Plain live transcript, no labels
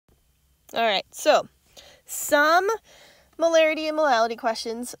All right, so some molarity and molality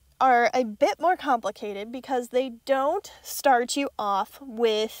questions are a bit more complicated because they don't start you off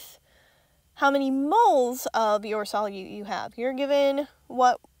with how many moles of your solute you have. You're given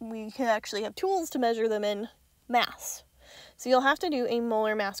what we can actually have tools to measure them in mass. So you'll have to do a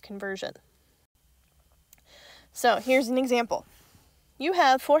molar mass conversion. So here's an example. You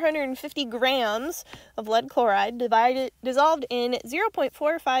have 450 grams of lead chloride dissolved in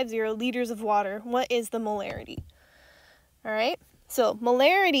 0.450 liters of water. What is the molarity? All right, so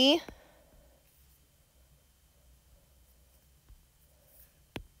molarity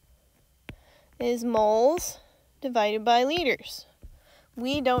is moles divided by liters.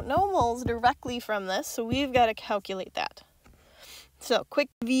 We don't know moles directly from this, so we've got to calculate that. So quick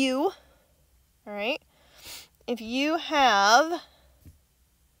view, all right, if you have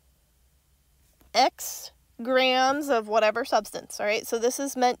X grams of whatever substance, all right, so this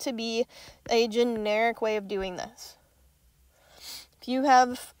is meant to be a generic way of doing this. If you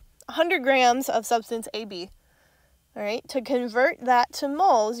have 100 grams of substance AB, all right, to convert that to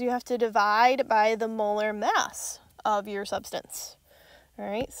moles, you have to divide by the molar mass of your substance. All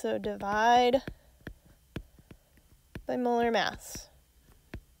right, so divide by molar mass.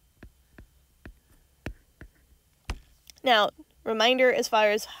 Now, reminder as far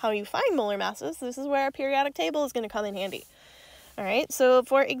as how you find molar masses, this is where our periodic table is going to come in handy. All right, so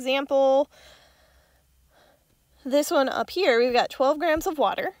for example, this one up here, we've got 12 grams of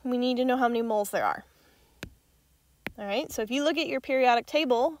water. We need to know how many moles there are. All right, so if you look at your periodic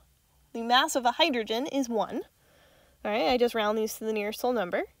table, the mass of a hydrogen is 1. All right, I just round these to the nearest whole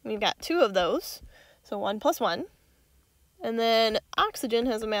number. We've got 2 of those, so 1 plus 1. And then oxygen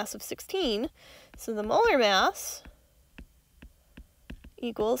has a mass of 16, so the molar mass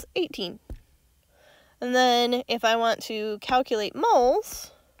equals 18. And then if I want to calculate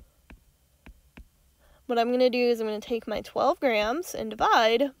moles, what I'm going to do is I'm going to take my 12 grams and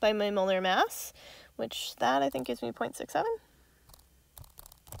divide by my molar mass, which that I think gives me 0.67.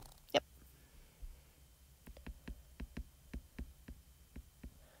 Yep.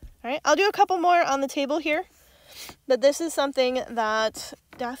 All right, I'll do a couple more on the table here, but this is something that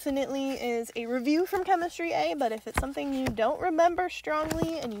definitely is a review from Chemistry A, but if it's something you don't remember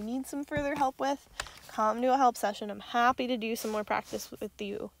strongly and you need some further help with, come to a help session. I'm happy to do some more practice with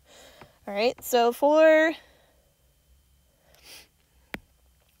you. All right, so for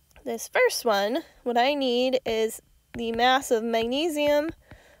this first one, what I need is the mass of magnesium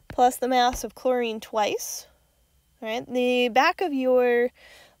plus the mass of chlorine twice. All right, the back of your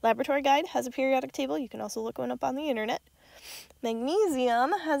laboratory guide has a periodic table. You can also look one up on the internet.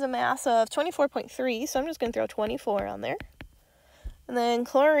 Magnesium has a mass of 24.3, so I'm just going to throw 24 on there. And then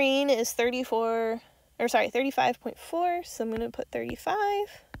chlorine is 35.4, so I'm going to put 35,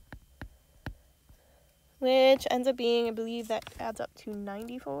 which ends up being, I believe that adds up to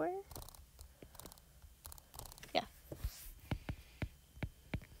 94. Yeah.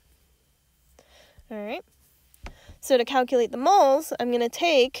 All right. So to calculate the moles, I'm going to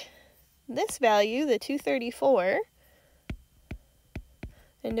take this value, the 234,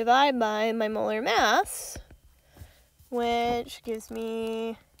 and divide by my molar mass, which gives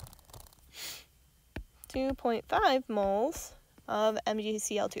me 2.5 moles of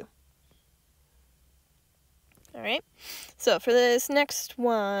MgCl2. All right, so for this next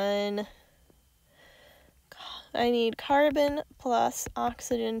one, I need carbon plus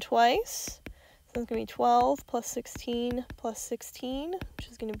oxygen twice. So it's going to be 12 plus 16 plus 16, which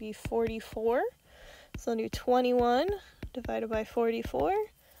is going to be 44. So I'll do 21 divided by 44.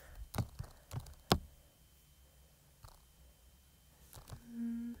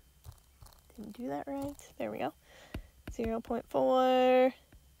 Didn't do that right. There we go.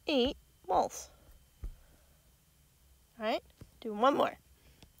 0.48 moles. All right, do one more.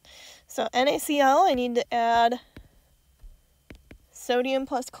 So NaCl, I need to add sodium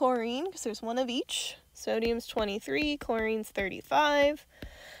plus chlorine, because there's one of each. Sodium's 23, chlorine's 35,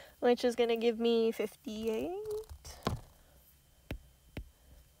 which is going to give me 58.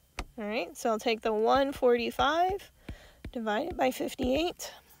 All right, so I'll take the 145, divide it by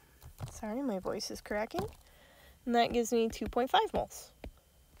 58. Sorry, my voice is cracking. And that gives me 2.5 moles.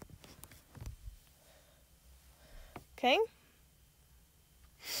 Okay.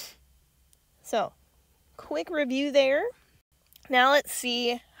 So, quick review there. Now let's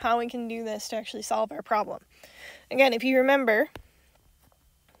see how we can do this to actually solve our problem. Again, if you remember,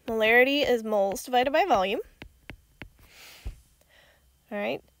 molarity is moles divided by volume. All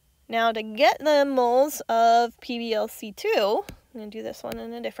right. Now to get the moles of PbCl2, I'm going to do this one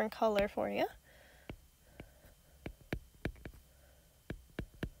in a different color for you.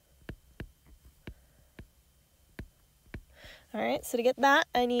 All right, so to get that,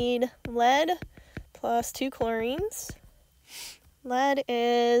 I need lead plus 2 chlorines. Lead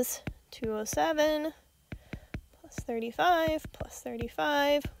is 207 plus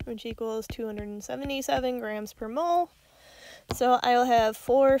 35, which equals 277 grams per mole. So I'll have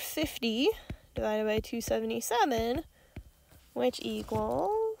 450 divided by 277, which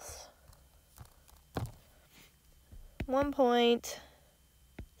equals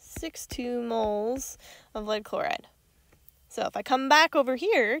 1.62 moles of lead chloride. So if I come back over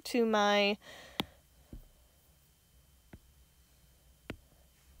here to my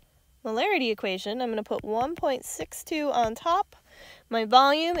molarity equation, I'm going to put 1.62 on top. My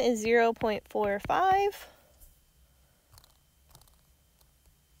volume is 0.45.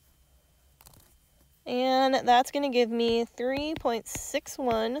 And that's going to give me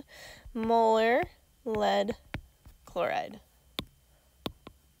 3.61 molar lead chloride.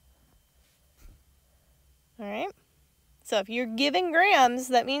 All right. So if you're given grams,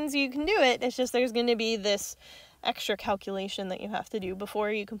 that means you can do it. It's just there's going to be this extra calculation that you have to do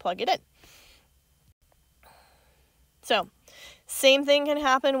before you can plug it in. So, same thing can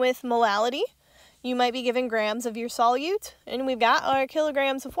happen with molality. You might be given grams of your solute, and we've got our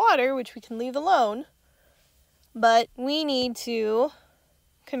kilograms of water, which we can leave alone. But we need to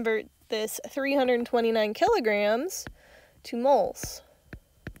convert this 329 kilograms to moles.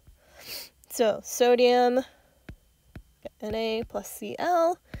 So, sodium Na plus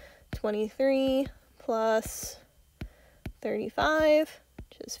Cl, 23 plus 35,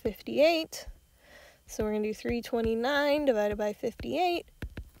 which is 58. So we're going to do 329 divided by 58,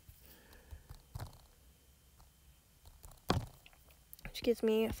 which gives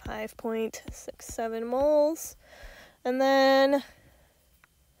me 5.67 moles. And then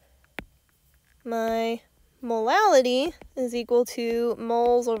my molality is equal to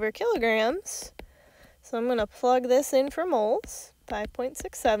moles over kilograms. So I'm going to plug this in for moles,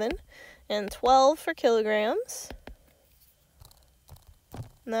 5.67, and 12 for kilograms.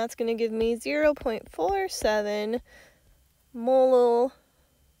 And that's going to give me 0.47 molal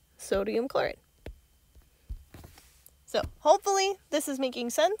sodium chloride. So hopefully this is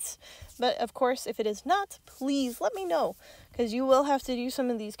making sense, but of course if it is not, please let me know, because you will have to do some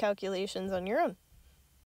of these calculations on your own.